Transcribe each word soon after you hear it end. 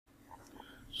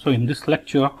So in this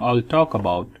lecture, I'll talk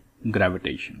about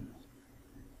gravitation.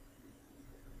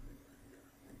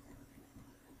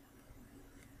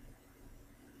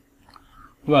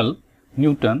 Well,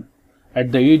 Newton,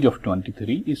 at the age of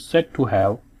 23, is said to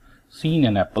have seen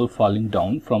an apple falling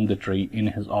down from the tree in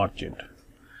his orchard,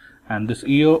 and this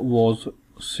year was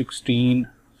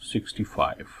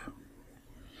 1665.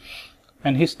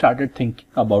 And he started thinking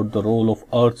about the role of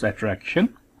Earth's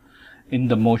attraction in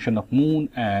the motion of moon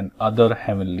and other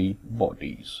heavenly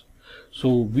bodies. So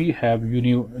we have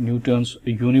Newton's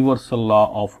universal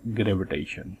law of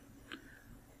gravitation.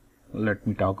 Let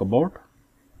me talk about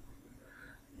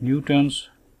Newton's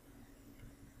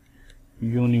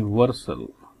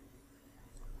universal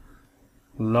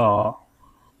law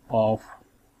of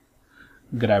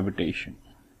gravitation.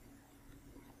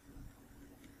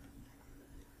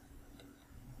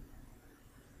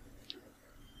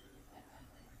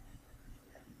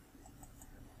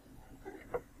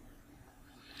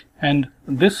 And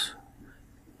this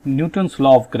Newton's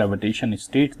law of gravitation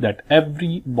states that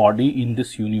every body in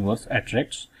this universe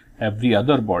attracts every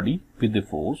other body with a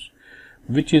force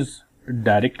which is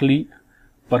directly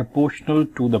proportional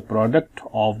to the product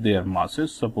of their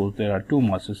masses. Suppose there are two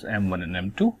masses m1 and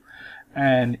m2,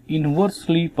 and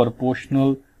inversely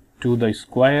proportional to the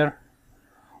square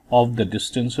of the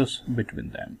distances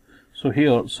between them. So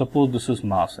here, suppose this is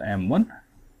mass m1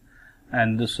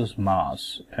 and this is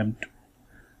mass m2,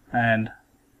 and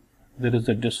there is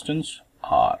a distance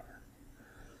r.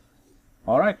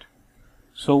 Alright,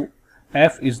 so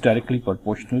F is directly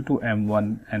proportional to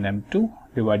m1 and m2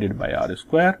 divided by r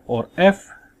square, or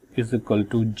F is equal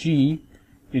to g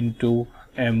into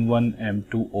m1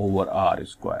 m2 over r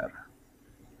square.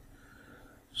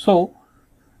 So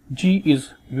g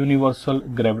is universal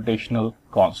gravitational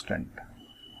constant.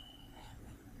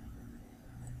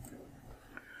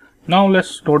 Now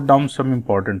let's note down some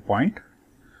important point.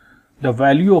 The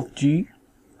value of g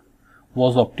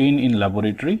was obtained in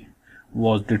laboratory,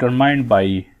 was determined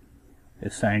by a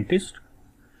scientist,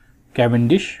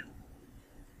 Cavendish,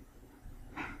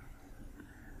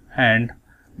 and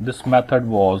this method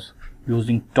was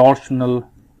using torsional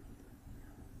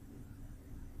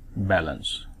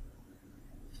balance.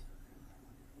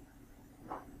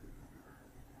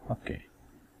 Okay,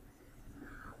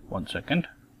 one second.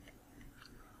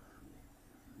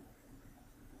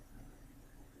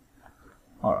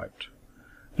 Alright,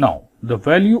 now the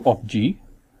value of g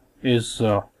is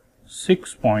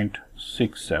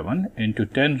 6.67 into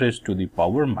 10 raised to the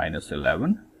power minus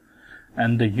 11,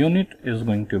 and the unit is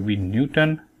going to be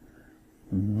Newton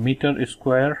meter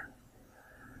square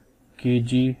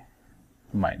kg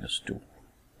minus 2.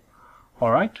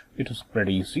 Alright, it is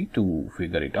pretty easy to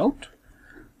figure it out.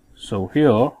 So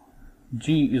here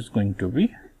g is going to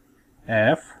be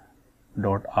F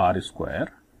dot r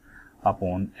square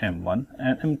upon m1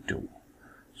 and m2.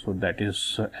 So that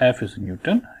is F is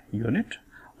Newton unit,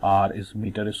 r is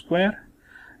meter square,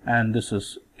 and this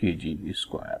is kg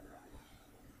square.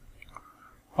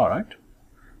 Alright,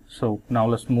 so now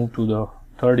let's move to the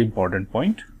third important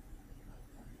point.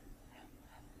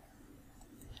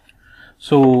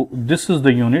 So this is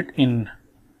the unit in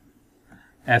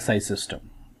SI system.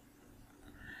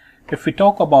 If we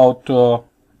talk about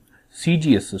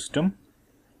CGS system,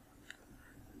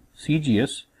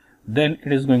 then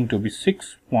it is going to be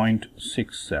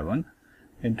 6.67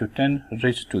 into 10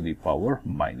 raised to the power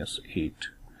minus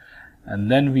 8, and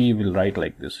then we will write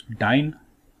like this: 9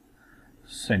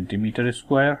 centimeter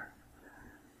square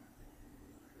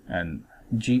and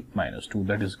g minus 2,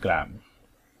 that is gram.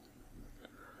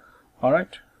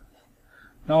 Alright,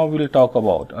 now we will talk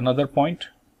about another point,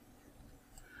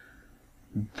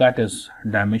 that is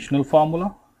dimensional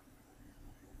formula.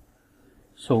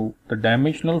 So the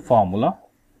dimensional formula,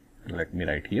 let me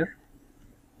write here.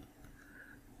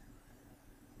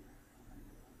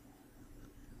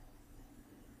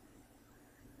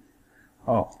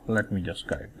 Oh, let me just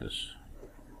correct this.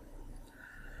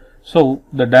 So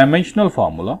the dimensional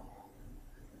formula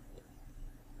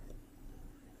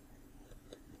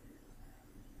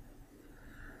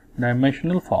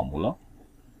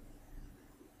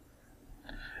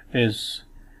is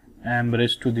m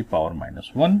raised to the power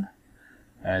minus 1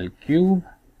 L cube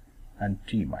and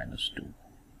t minus 2.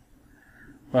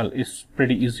 Well, it's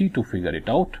pretty easy to figure it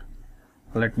out.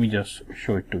 Let me just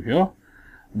show it to you.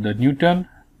 The Newton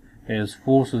is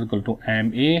force is equal to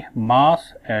ma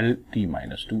mass L t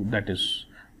minus 2, that is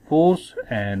force,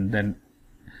 and then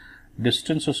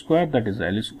distance square, that is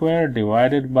L square,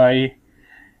 divided by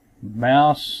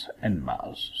mass and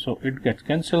mass. So it gets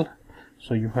cancelled.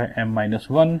 So you have m minus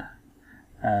 1,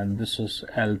 and this is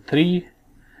L3,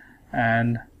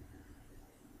 and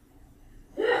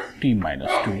t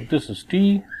minus 2. This is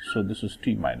t, so this is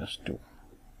t minus 2.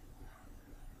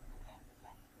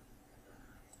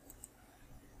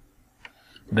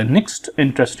 The next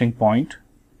interesting point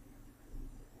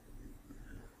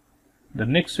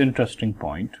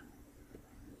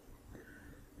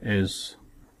is,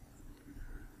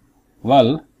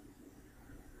 well,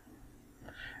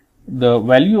 the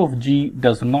value of g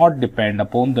does not depend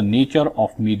upon the nature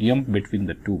of medium between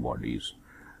the two bodies.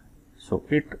 So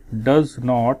it does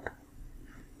not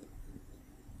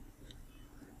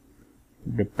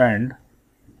depend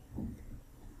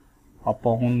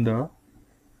upon the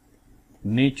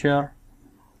nature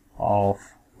of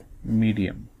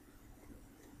medium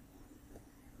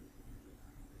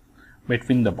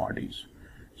between the bodies.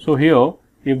 So here,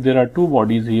 if there are two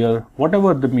bodies here,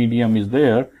 whatever the medium is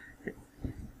there,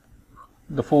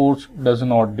 the force does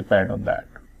not depend on that.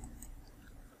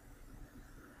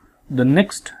 The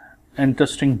next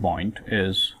interesting point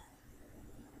is,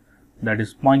 that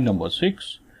is point number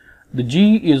 6, the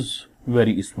g is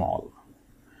very small.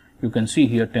 You can see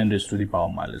here 10 raised to the power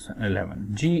minus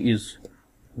 11. G is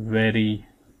very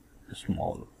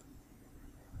small.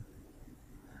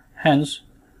 Hence,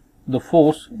 the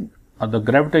force or the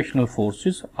gravitational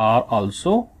forces are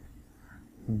also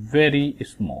very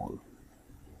small.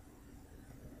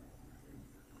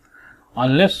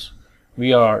 Unless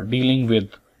we are dealing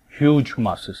with huge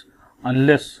masses,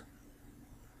 unless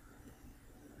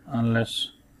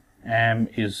m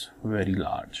is very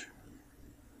large.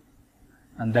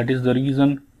 And that is the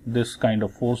reason this kind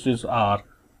of forces are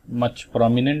much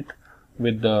prominent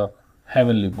with the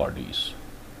heavenly bodies.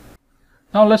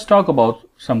 Now let's talk about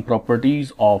some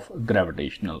properties of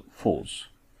gravitational force.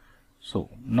 So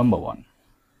number 1,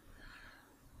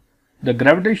 the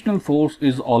gravitational force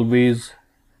is always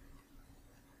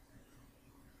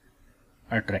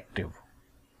attractive.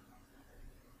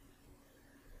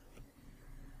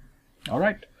 All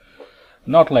right.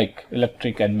 Not like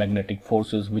electric and magnetic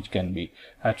forces, which can be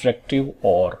attractive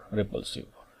or repulsive.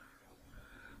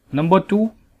 Number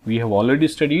 2, we have already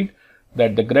studied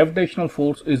that the gravitational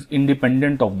force is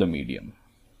independent of the medium.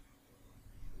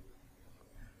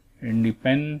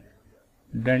 Independent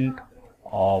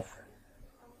of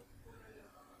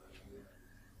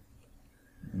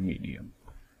medium.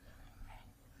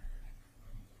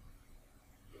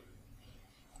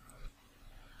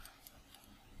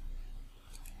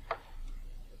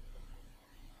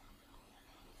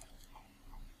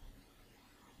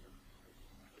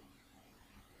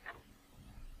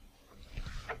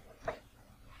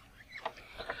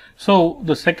 So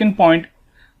the second point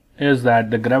is that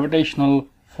the gravitational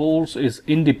force is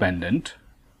independent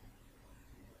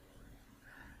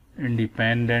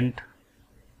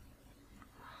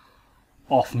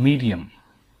of medium.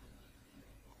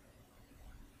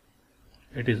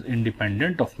 It is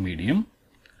independent of medium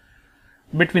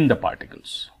between the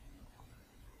particles.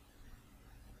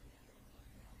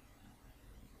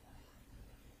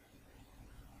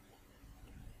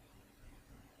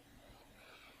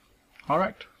 All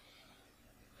right.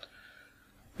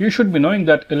 You should be knowing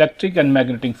that electric and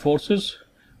magnetic forces,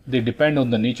 they depend on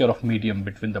the nature of medium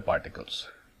between the particles.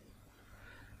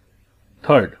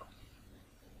 Third,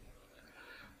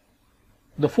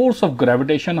 the force of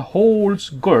gravitation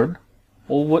holds good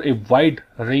over a wide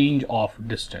range of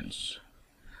distance.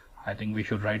 I think we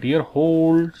should write here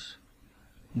holds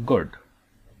good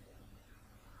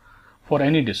for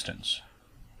any distance.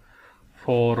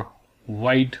 For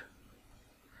wide,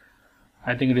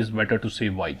 I think it is better to say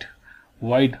wide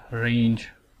range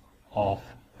of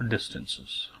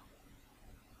distances.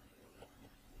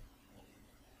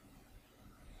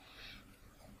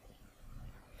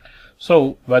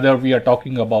 So whether we are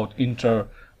talking about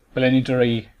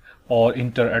interplanetary or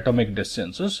interatomic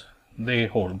distances, they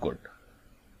hold good.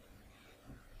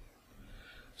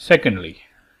 Secondly,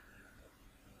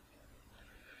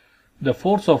 the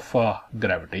force of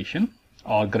gravitation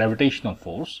or gravitational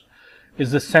force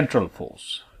is the central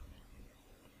force.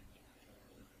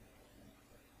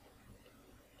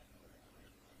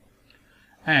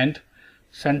 And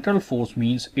central force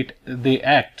means they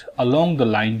act along the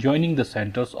line joining the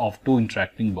centers of two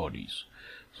interacting bodies.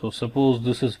 So suppose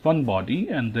this is one body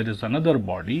and there is another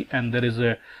body and there is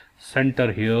a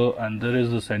center here and there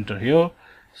is a center here.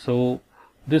 So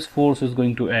this force is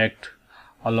going to act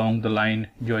along the line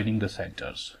joining the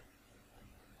centers.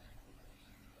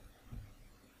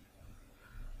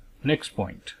 Next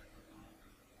point.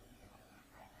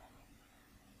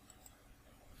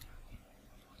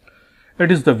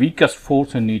 It is the weakest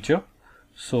force in nature.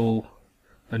 So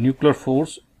the nuclear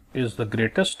force is the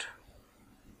greatest,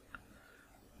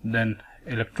 then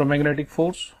electromagnetic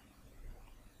force,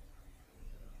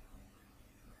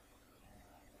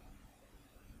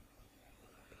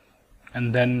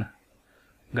 and then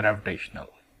gravitational.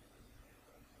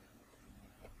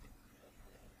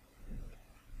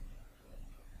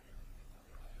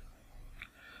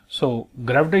 So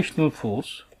gravitational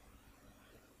force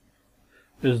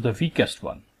is the weakest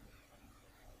one,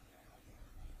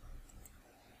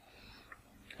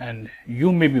 and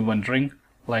you may be wondering,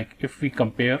 like, if we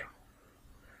compare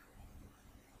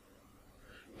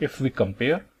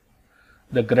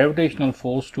the gravitational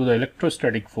force to the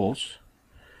electrostatic force,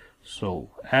 so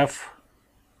F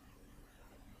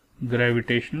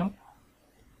gravitational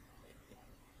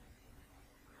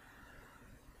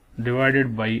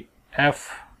divided by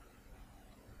F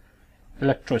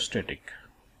electrostatic,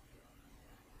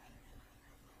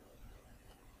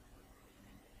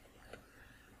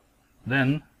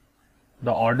 then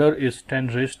the order is 10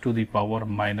 raised to the power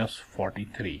minus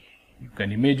 43. You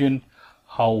can imagine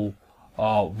how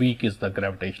weak is the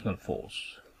gravitational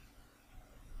force.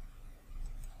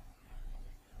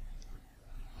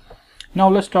 Now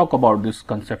let's talk about this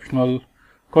conceptual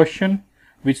question,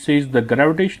 which says the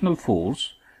gravitational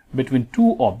force between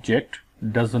two objects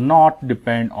does not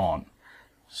depend on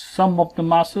sum of the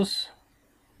masses,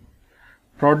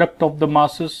 product of the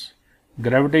masses,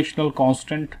 gravitational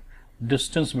constant,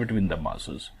 distance between the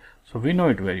masses. So we know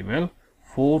it very well.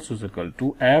 Force is equal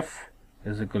to F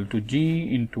is equal to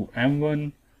G into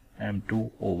m1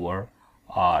 m2 over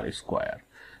r square.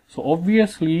 So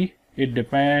obviously it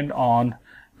depends on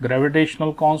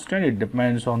gravitational constant, it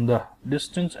depends on the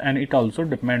distance, and it also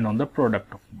depends on the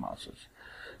product of masses.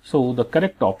 So the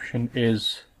correct option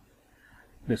is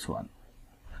this one,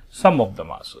 sum of the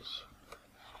masses.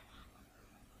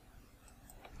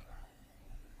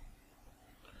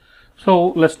 So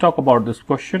let's talk about this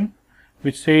question,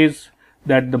 which says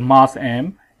that the mass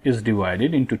m is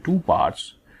divided into two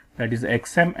parts, that is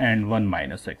xm and 1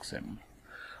 minus xm.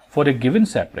 For a given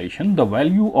separation, the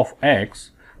value of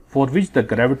x for which the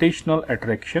gravitational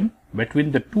attraction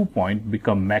between the 2 points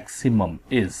become maximum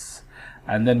is,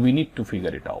 and then we need to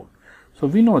figure it out. So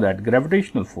we know that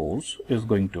gravitational force is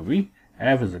going to be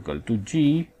F is equal to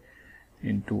G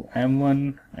into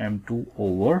m1 m2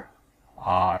 over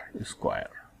r square.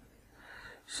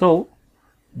 So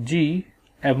G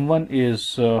m1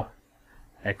 is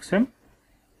xm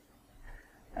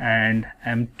and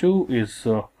m2 is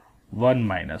 1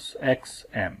 minus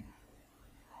xm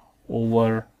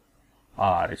over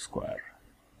r square,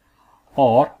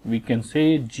 or we can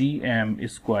say gm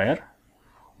square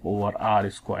over r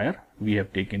square. We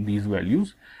have taken these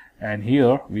values, and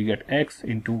here we get x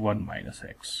into 1 minus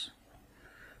x.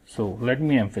 So let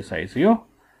me emphasize here.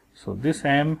 So this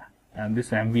m and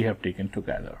this m we have taken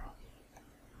together.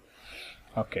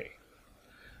 Okay.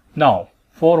 Now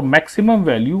for maximum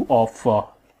value of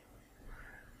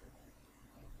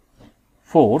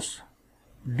force,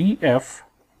 df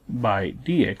by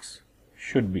dx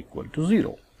should be equal to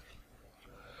 0.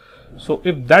 So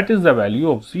if that is the value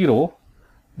of 0,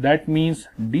 that means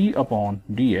d upon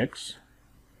dx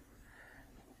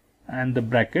and the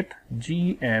bracket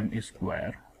gm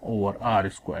square over r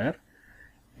square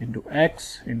into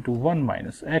x into 1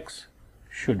 minus x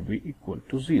should be equal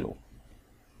to 0.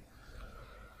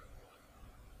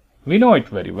 We know it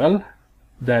very well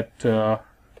that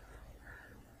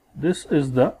this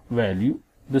is the value,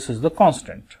 this is the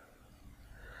constant.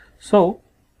 So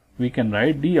we can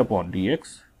write d upon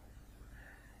dx,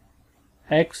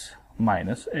 x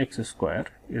minus x square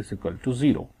is equal to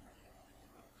 0.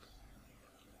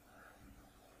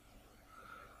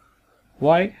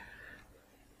 Why?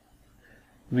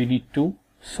 We need to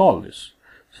solve this.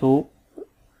 So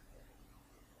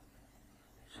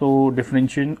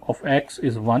differentiation of x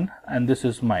is 1 and this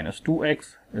is minus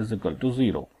 2x is equal to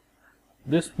 0.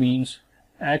 This means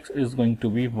x is going to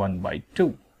be 1 by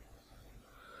 2.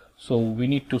 So we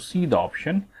need to see the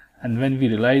option, and when we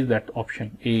realize that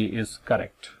option A is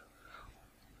correct.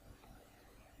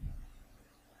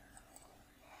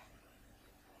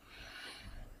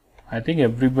 I think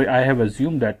I have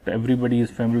assumed that everybody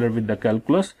is familiar with the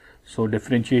calculus. So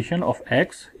differentiation of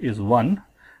x is 1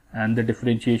 and the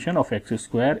differentiation of x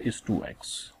square is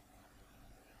 2x.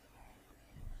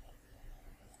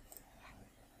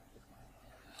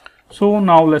 So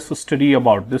now let's study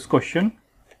about this question,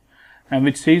 and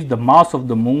which says the mass of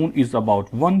the moon is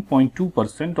about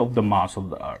 1.2% of the mass of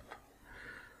the earth.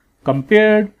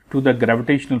 Compared to the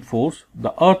gravitational force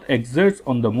the earth exerts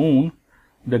on the moon,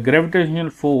 the gravitational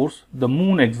force the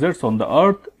moon exerts on the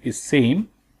earth is same,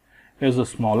 is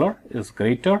smaller, is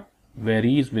greater,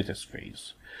 varies with its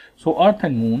phase. So earth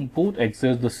and moon both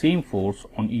exert the same force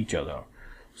on each other.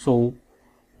 So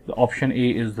the option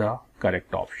A is the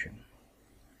correct option.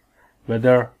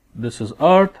 Whether this is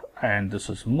earth and this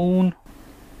is moon,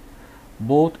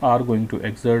 both are going to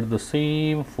exert the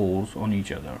same force on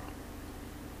each other.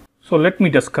 So let me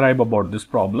describe about this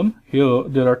problem. Here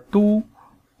there are two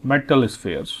metal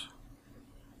spheres.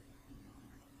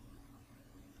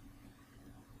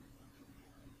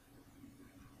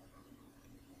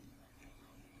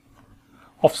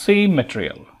 Of same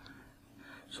material.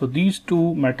 So these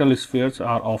two metal spheres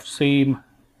are of same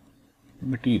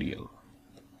material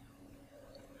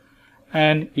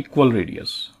and equal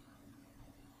radius,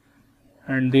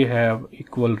 and they have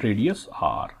equal radius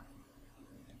r.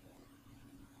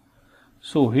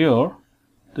 So here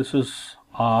this is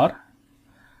r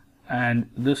and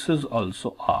this is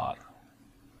also r,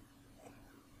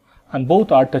 and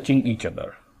both are touching each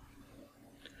other.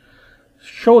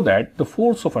 Show that the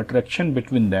force of attraction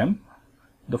between them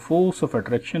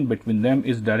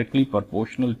is directly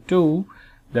proportional to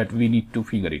that. We need to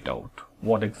figure it out.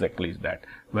 What exactly is that?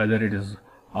 Whether it is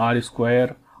r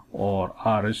square or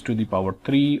r raised to the power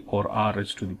 3 or r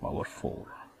raised to the power 4.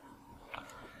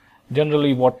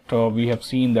 Generally what we have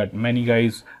seen that many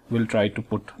guys will try to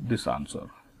put this answer,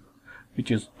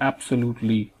 which is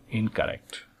absolutely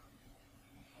incorrect.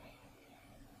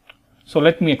 So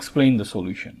let me explain the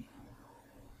solution.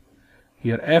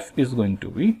 Here f is going to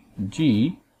be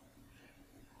g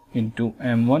into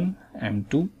m1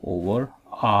 m2 over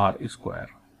r square,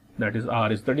 that is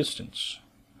r is the distance,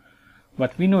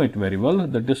 but we know it very well,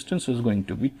 the distance is going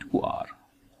to be 2r.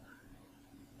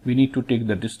 We need to take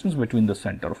the distance between the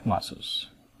center of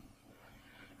masses,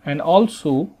 and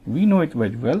also we know it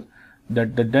very well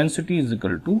that the density is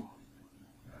equal to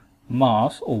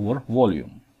mass over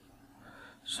volume.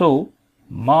 So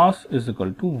mass is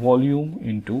equal to volume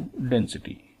into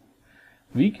density.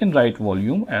 We can write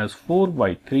volume as 4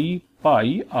 by 3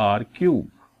 pi r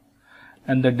cube,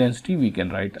 and the density we can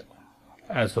write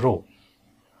as rho.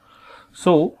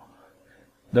 So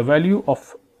the value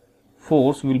of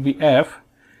force will be F,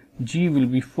 G will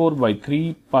be 4 by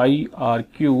 3 pi r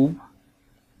cube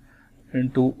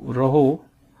into rho,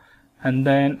 and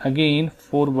then again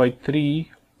 4 by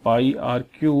 3 pi r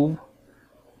cube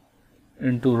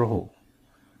into rho,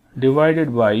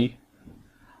 divided by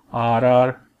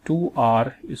r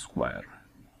 2r square.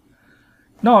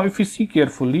 Now if you see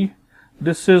carefully,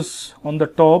 this is on the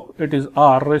top, it is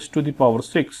r raised to the power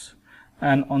 6,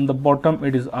 and on the bottom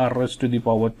it is r raised to the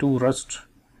power 2. Rest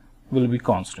will be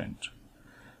constant.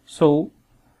 So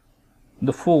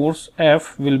the force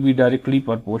F will be directly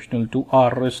proportional to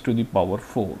r raised to the power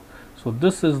 4. So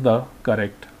this is the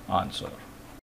correct answer.